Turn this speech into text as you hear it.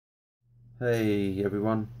Hey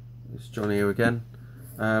everyone, it's Johnny here again.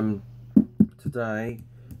 Today I'm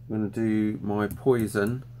going to do my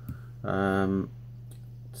Poison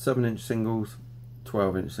 7-inch singles,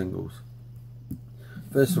 12-inch singles.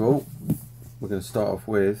 First of all, we're going to start off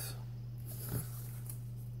with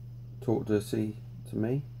Talk Dirty to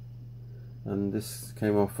Me, and this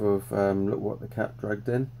came off of Look What the Cat Dragged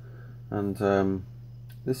In, and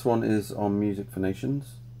this one is on Music for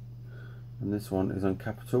Nations and this one is on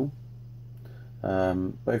Capitol.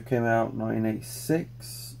 Both came out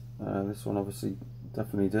 1986. This one obviously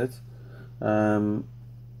definitely did, and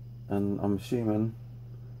I'm assuming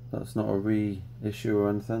that's not a reissue or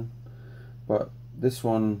anything, but this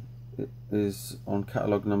one is on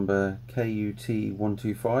catalogue number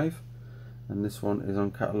KUT125 and this one is on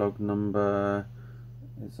catalogue number,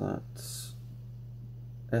 is that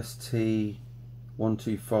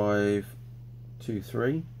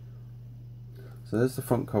ST12523. So there's the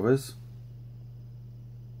front covers.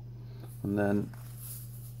 And then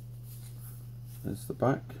there's the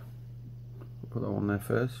back. I'll put that one there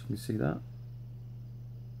first, you can see that.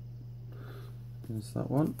 There's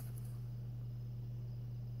that one.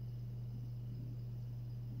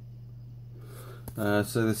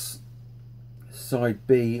 So this side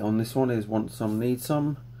B on this one is Want Some Need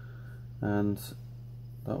Some, and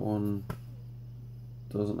that one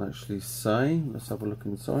doesn't actually say. Let's have a look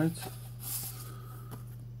inside.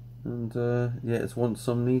 And yeah, it's Want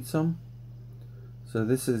Some Need Some. So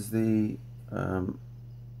this is the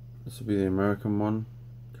this will be the American one,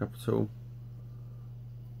 Capitol.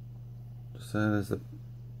 Just there's the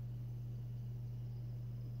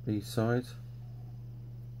B side,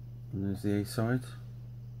 and there's the A side.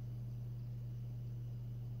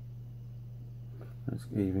 It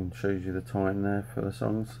even shows you the time there for the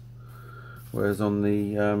songs, whereas on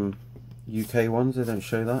the UK ones they don't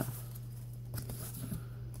show that.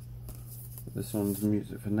 This one's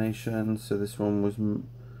Music for Nations, so this one was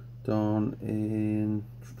done in,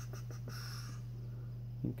 I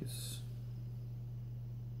think it's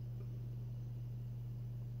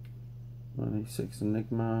 96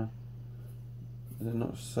 Enigma. Is it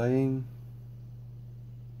not saying?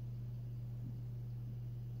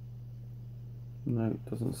 No, it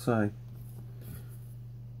doesn't say.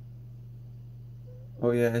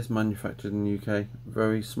 Oh yeah, it's manufactured in the UK.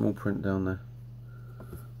 Very small print down there.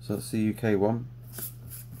 So that's the UK one.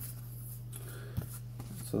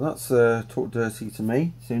 So that's Talk Dirty to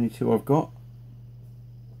Me. It's the only two I've got.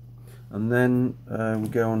 And then we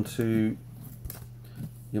go on to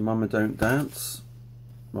Your Mama Don't Dance.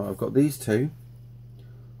 Right, I've got these two.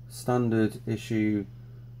 Standard issue.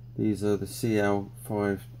 These are the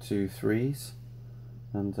CL523s.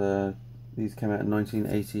 And these came out in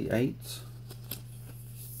 1988.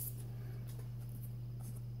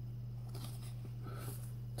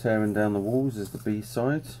 Tearing Down the Walls is the B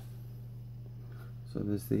side. So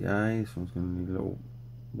there's the A. This one's going to need a little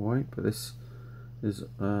white, but this is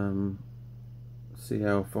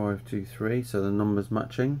CL523, so the numbers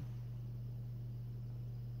matching.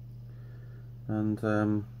 And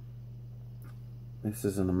this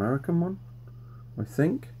is an American one, I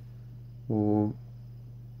think, or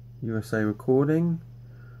USA recording.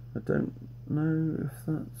 I don't know if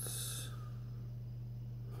that's.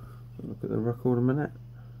 Look at the record a minute.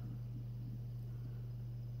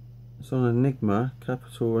 It's on Enigma,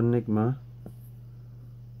 Capitol Enigma.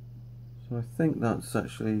 So I think that's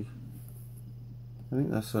actually, I think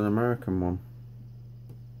that's an American one.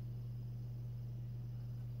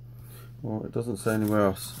 Well, it doesn't say anywhere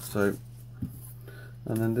else. So,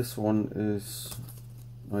 and then this one is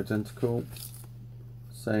identical,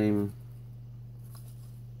 same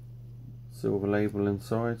silver label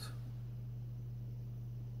inside.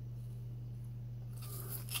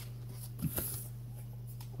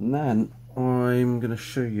 And then I'm going to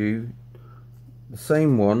show you the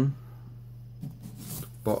same one,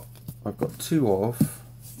 but I've got two of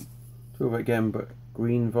it again, but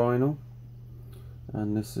green vinyl.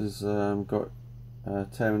 And this has got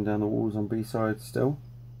Tearing Down the Walls on B side still.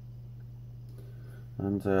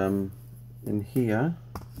 And in here,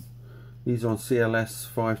 these are on CLS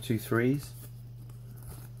 523s.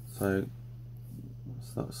 So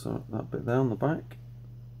that's that bit there on the back.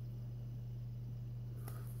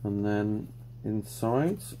 And then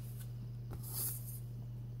inside, let's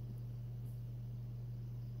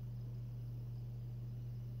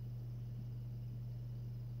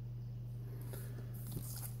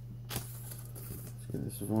get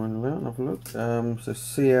this vinyl out and have a look. So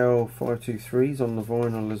CL523s on the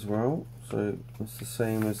vinyl as well. So it's the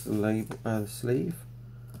same as the label, the sleeve.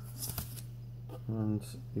 And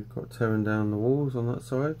you've got Tearing Down the Walls on that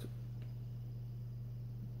side.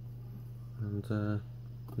 and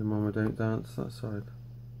Your Mama Don't Dance, that side.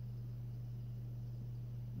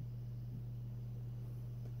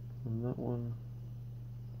 And that one,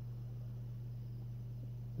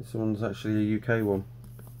 this one's actually a UK one.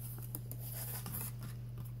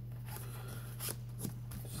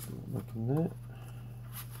 Just looking there.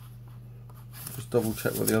 Just double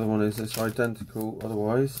check what the other one is. It's identical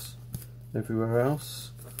otherwise everywhere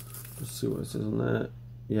else. Just see what it says on there.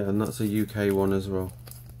 Yeah, and that's a UK one as well.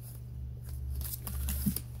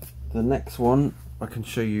 The next one I can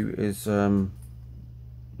show you is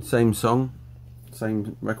same song,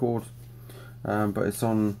 same record, but it's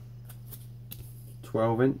on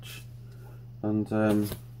 12-inch, and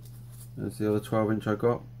there's the other 12-inch I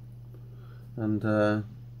got, and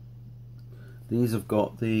these have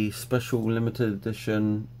got the special limited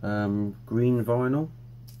edition green vinyl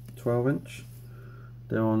 12-inch.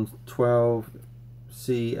 They're on 12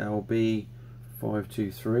 CLB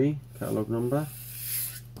 523 catalogue number,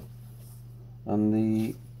 and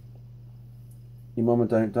the Your Mama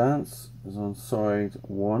Don't Dance is on side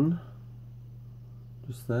 1,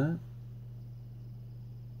 just there,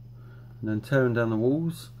 and then Tearing Down the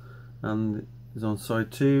Walls and is on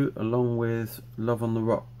side 2, along with Love on the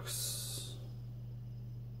Rocks.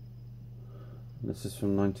 And this is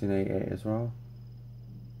from 1988 as well.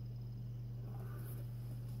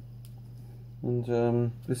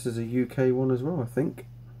 And this is a UK one as well, I think.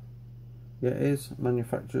 Yeah, it is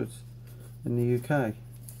manufactured in the UK.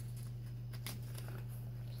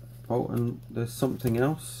 Oh, and there's something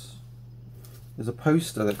else. There's a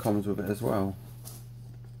poster that comes with it as well.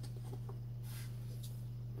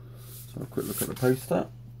 So have a quick look at the poster.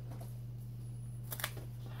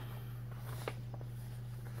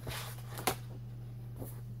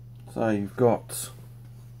 So you've got,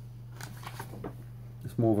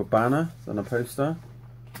 it's more of a banner than a poster.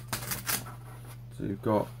 So you've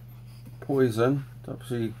got Poison, it's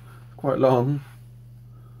actually quite long.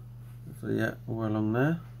 So yeah, all along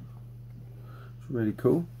there. It's really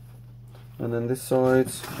cool. And then this side,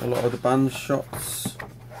 a lot of the band shots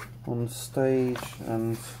on stage,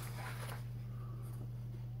 and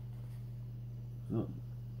that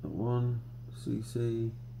one,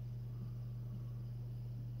 CC.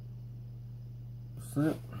 What's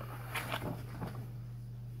that?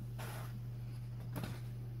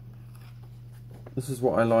 This is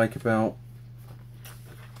what I like about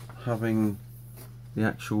having the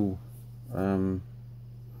actual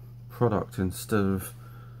product instead of,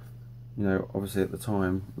 you know, obviously at the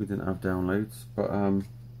time we didn't have downloads, but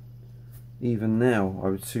even now I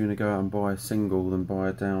would sooner go out and buy a single than buy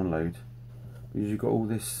a download, because you've got all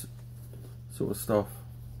this sort of stuff,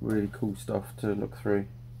 really cool stuff to look through.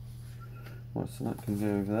 Right, so that can go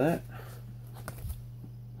over there.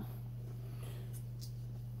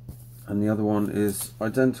 And the other one is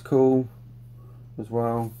identical as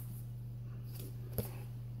well.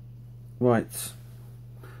 Right,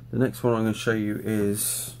 the next one I'm going to show you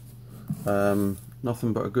is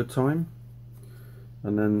Nothing But a Good Time,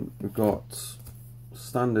 and then we've got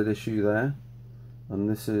standard issue there, and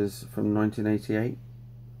this is from 1988,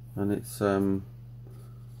 and it's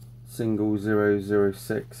single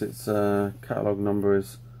 006. Its catalogue number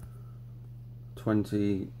is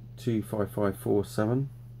 225547.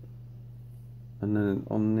 And then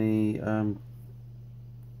on the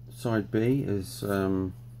side B is,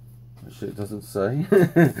 actually it doesn't say,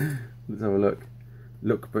 let's have a look.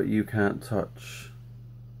 Look But You Can't Touch,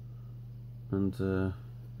 and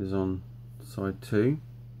is on side 2,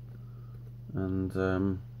 and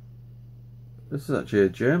this is actually a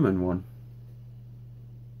German one.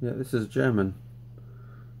 Yeah, this is German.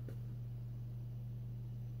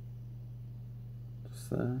 Just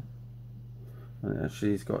there, and it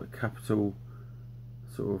actually has got a capital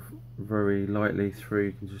sort of very lightly through.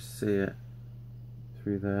 You can just see it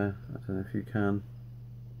through there. I don't know if you can.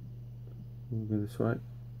 We'll go this way.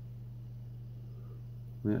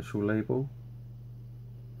 The actual label.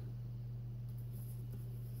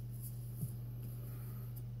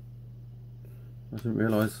 I didn't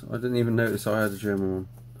realise. I didn't even notice I had a German one.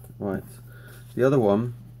 Right. The other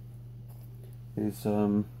one is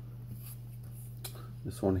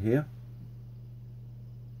this one here,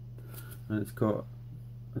 and it's got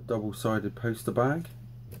a double-sided poster bag,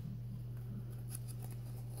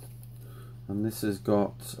 and this has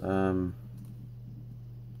got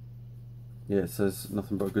yeah, it says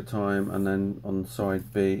Nothing But a Good Time, and then on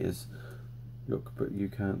side B is Look But You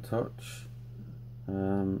Can't Touch,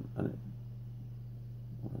 and it,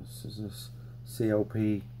 what else is this?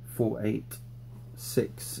 CLP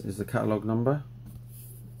 486 is the catalogue number.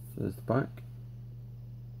 So there's the back,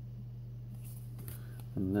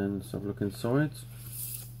 and then let's have a look inside.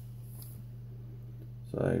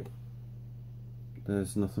 So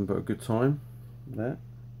there's Nothing But a Good Time there.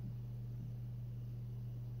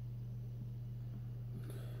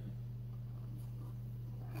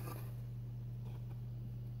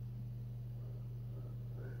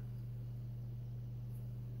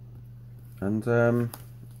 And I'll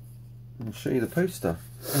show you the poster.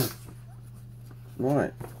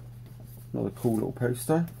 Right, another cool little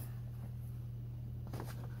poster.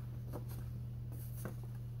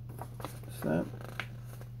 That.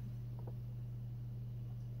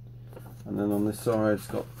 And then on this side it's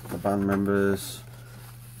got the band members,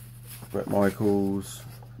 Bret Michaels,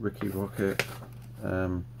 Ricky Rocket,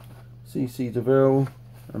 CC DeVille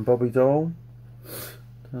and Bobby Dole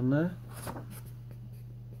down there.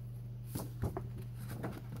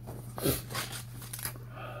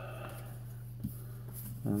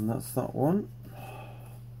 And that's that one.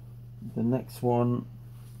 The next one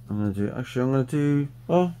I'm going to do, actually I'm going to do,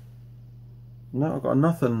 oh no, I've got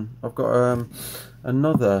nothing. I've got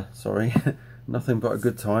another, sorry, Nothing But a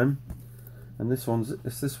Good Time, and this one's,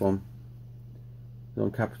 it's this one. It's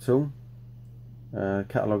on Capitol.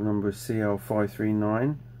 Catalogue number is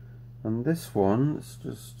CL539, and this one, let's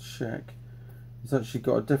just check. It's actually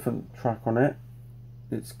got a different track on it.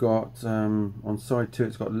 It's got on side 2,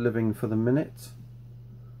 it's got Living for the Minute,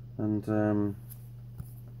 and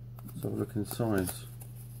let's have a look inside.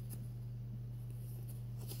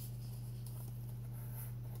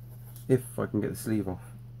 If I can get the sleeve off.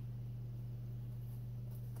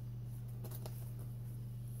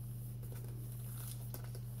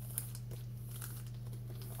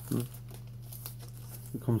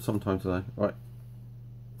 It comes sometime today. Right.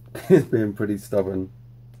 It's being pretty stubborn.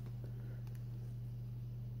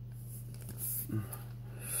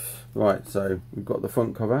 Right, so we've got the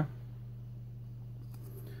front cover.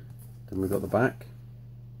 Then we've got the back.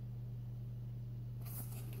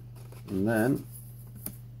 And then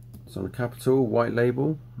it's on a Capitol white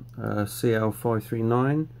label,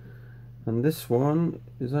 CL539, and this one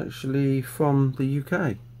is actually from the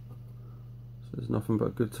UK. So there's Nothing But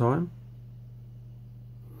a Good Time,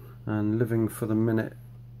 and Living for the Minute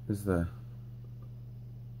is there.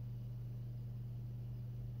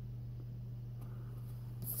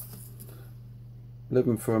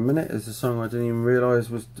 Living for a Minute is a song I didn't even realise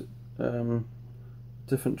was a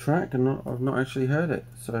different track, and I've not actually heard it,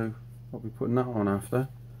 so I'll be putting that on after.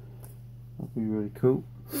 That'd be really cool.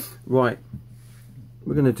 Right,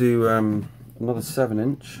 we're going to do another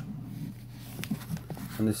 7-inch,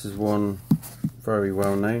 and this is one very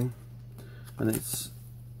well known, and it's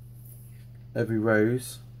Every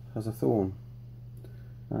Rose Has a Thorn,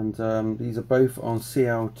 and these are both on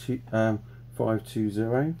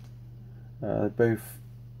CL520. Both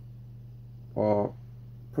are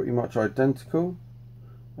pretty much identical,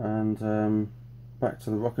 and Back to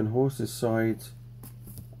the Rockin' Horse is side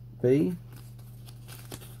B.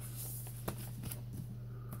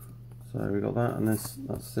 So we got that, and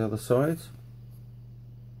that's the other side.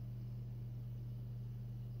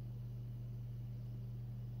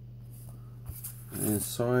 And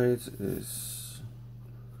inside is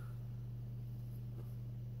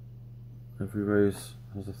Every Rose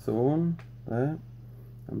Has a Thorn there,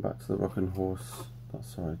 and Back to the Rockin' Horse that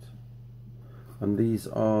side. And these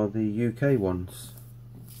are the UK ones.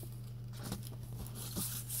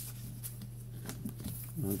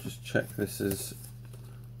 I'll just check this is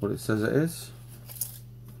what it says it is.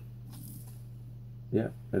 Yeah,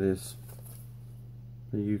 it is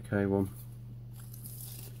the UK one.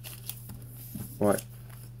 Right,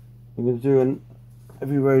 I'm going to do an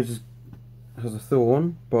Every Rose Has a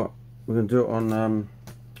Thorn, but we're going to do it on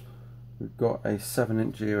we've got a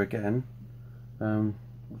 7-inch here again,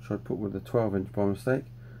 which I put with a 12-inch by mistake,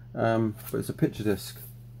 but it's a picture disc,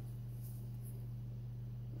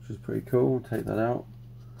 which is pretty cool. We'll take that out,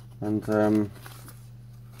 and I'll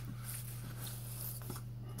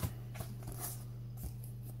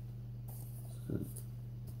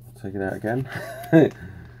take it out again.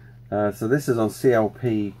 So this is on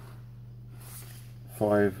CLP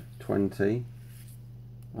 520,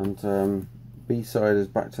 and B side is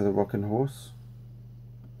Back to the Rockin' Horse,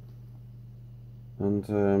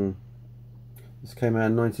 and this came out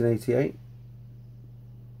in 1988.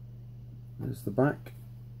 There's the back.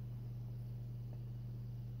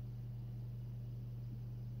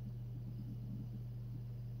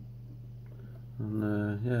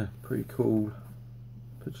 And yeah, pretty cool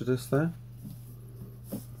picture disc there.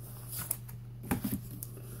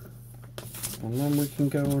 And then we can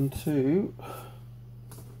go on to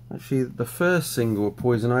actually the first single of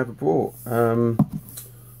Poison I ever bought. I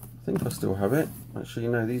think I still have it. Actually,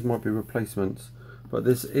 no, these might be replacements, but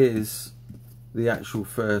this is the actual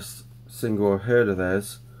first single I heard of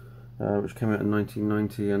theirs, which came out in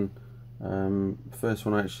 1990, and the first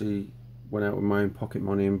one I actually went out with my own pocket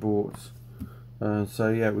money and bought. So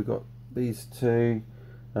yeah, we got these two.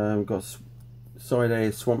 Got side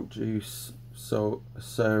A, Swamp Juice Solo,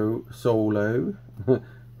 I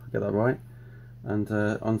get that right, and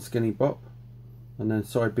Unskinny Bop, and then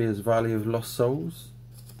side B is Valley of Lost Souls.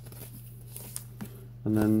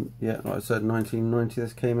 And then, yeah, like I said, 1990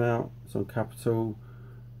 this came out. It's on Capitol,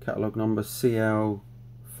 catalogue number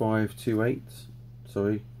CL528,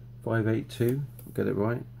 sorry, 582, I'll get it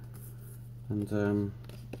right. And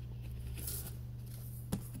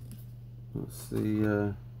that's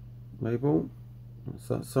the label. That's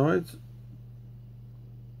that side.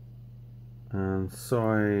 And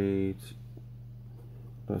side,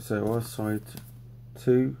 let's say it was side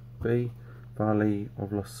 2B, Valley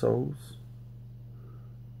of Lost Souls.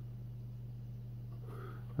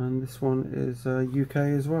 And this one is UK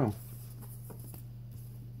as well.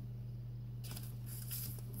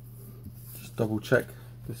 Just double check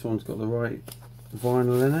this one's got the right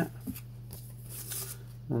vinyl in it.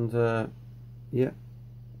 And yeah,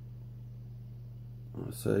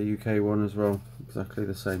 that's a UK one as well, exactly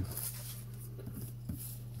the same.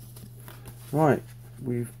 Right,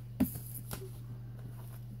 what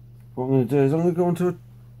I'm going to do is I'm going to go onto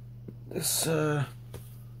this, is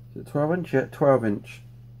it 12 inch? Yeah, 12 inch.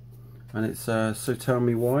 And it's So Tell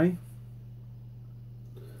Me Why.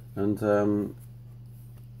 And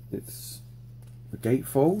it's a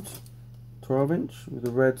gatefold 12 inch with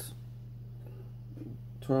a red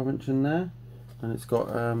 12 inch in there. And it's got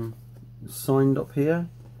signed up here,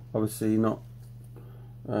 obviously not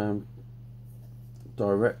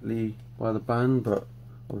directly by the band, but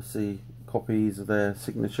obviously copies of their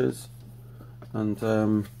signatures. And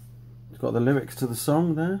it's got the lyrics to the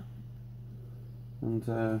song there.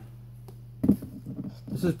 And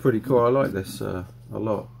this is pretty cool. I like this a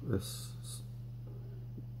lot. This,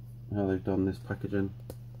 how they've done this packaging.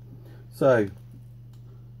 So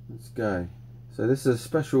let's go. So this is a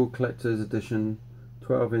special collector's edition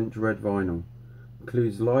 12 inch red vinyl.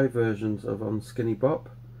 Includes live versions of Unskinny Bop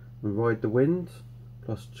and Ride the Wind,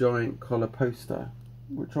 plus giant collar poster,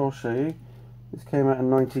 which I'll show you. This came out in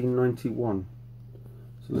 1991.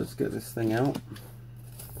 So let's get this thing out.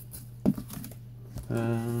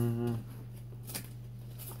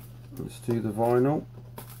 Let's do the vinyl.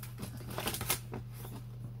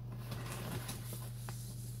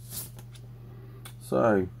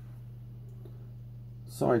 So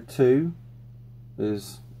side 2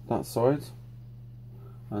 is that side,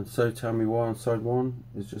 and So Tell Me Why on side 1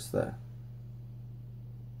 is just there.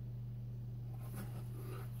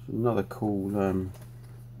 So another cool vinyl.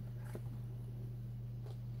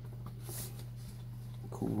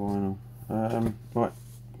 Right,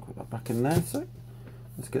 put that back in there. So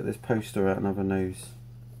let's get this poster out and have a nose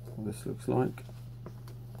what this looks like,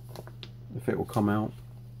 if it will come out.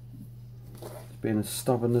 It's being as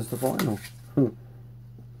stubborn as the vinyl.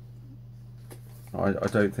 I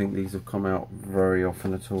don't think these have come out very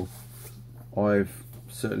often at all. I've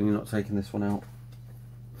certainly not taken this one out.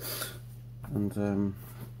 And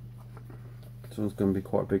this one's going to be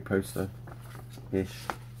quite a big poster-ish.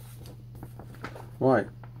 Right,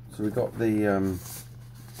 so we got the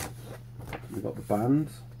band,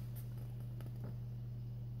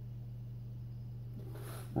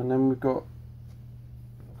 and then we've got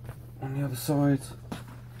on the other side,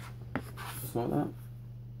 just like that.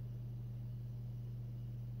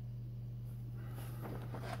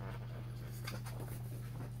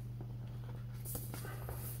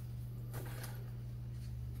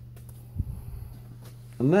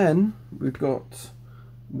 And then we've got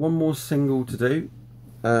one more single to do.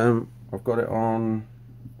 I've got it on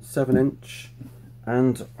 7 inch,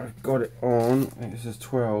 and I've got it on, I think this is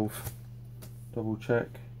 12, double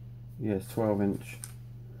check, yes, 12 inch.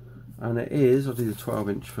 And it is, I'll do the 12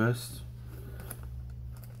 inch first.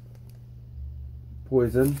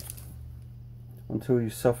 Poison, Until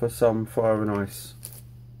You Suffer Some Fire and Ice.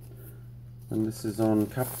 And this is on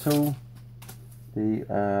Capitol.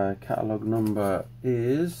 The catalogue number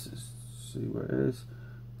is, let's see where it is,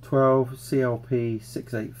 12 CLP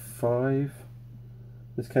 685.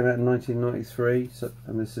 This came out in 1993, so,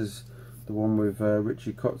 and this is the one with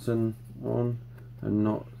Richie Kotzen on, and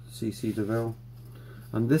not CC DeVille.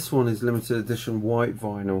 And this one is limited edition white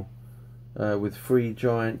vinyl with free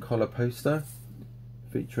giant collar poster,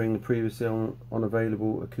 featuring the previously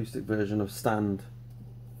unavailable acoustic version of Stand.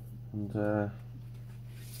 And so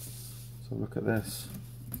look at this.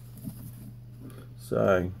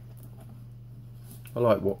 So I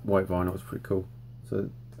like white vinyl, it's pretty cool. So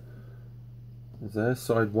there's there,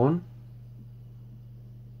 side 1.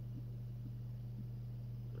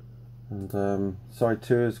 And side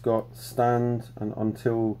 2 has got stand and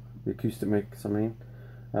until the acoustic mix.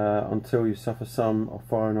 Until you suffer some of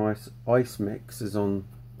fire and ice mix is on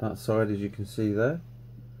that side, as you can see there.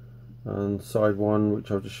 And side 1,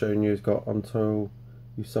 which I've just shown you, has got until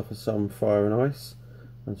you suffer some fire and ice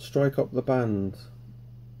and strike up the band.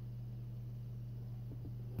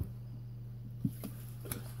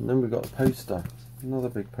 And then we've got a poster, another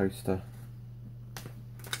big poster.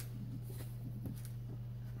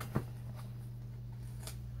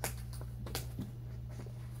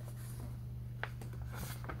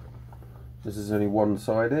 This is only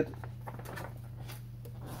one-sided.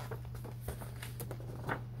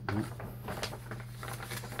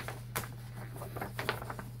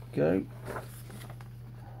 Go.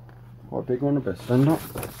 Quite a big one, I best stand up.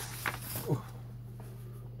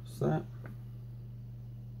 What's that?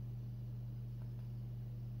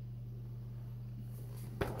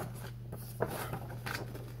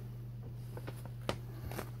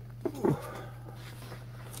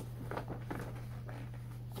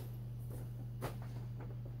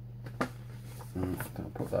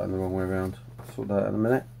 I'll put that in the wrong way around. Sort that out in a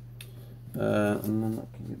minute. And then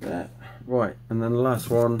that can be there. Right, and then the last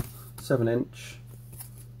one, 7-inch,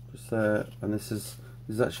 just there. And this is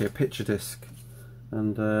actually a picture disc,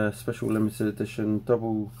 and special limited edition,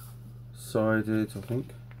 double-sided, I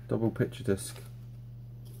think, double picture disc.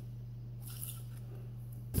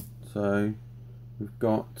 So we've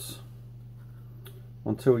got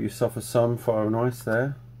Until You Suffer Some, Fire and Ice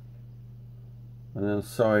there. And then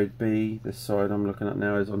side B, this side I'm looking at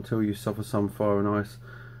now, is Until You Suffer Some, Fire and Ice.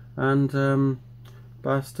 And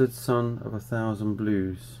Bastard Son of 1,000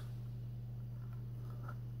 Blues.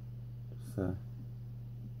 So.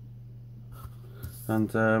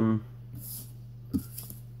 And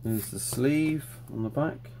here's the sleeve on the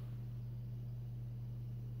back.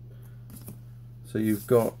 So you've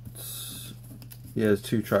got, yeah, there's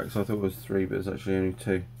 2 tracks. I thought it was 3, but it's actually only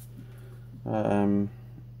 2. And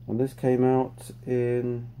this came out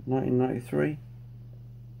in 1993.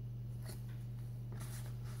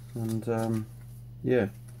 And yeah,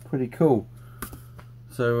 pretty cool.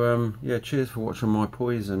 So yeah, cheers for watching my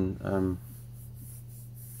Poison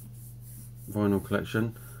vinyl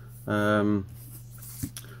collection. I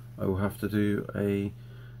will have to do a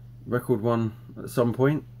record one at some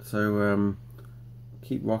point, so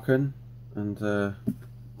keep rocking, and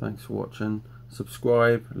thanks for watching.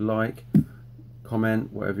 Subscribe, like,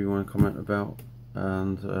 comment, whatever you want to comment about,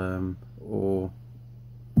 and or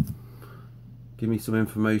give me some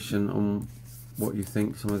information on what you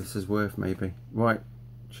think some of this is worth, maybe. Right,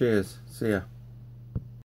 cheers, see ya.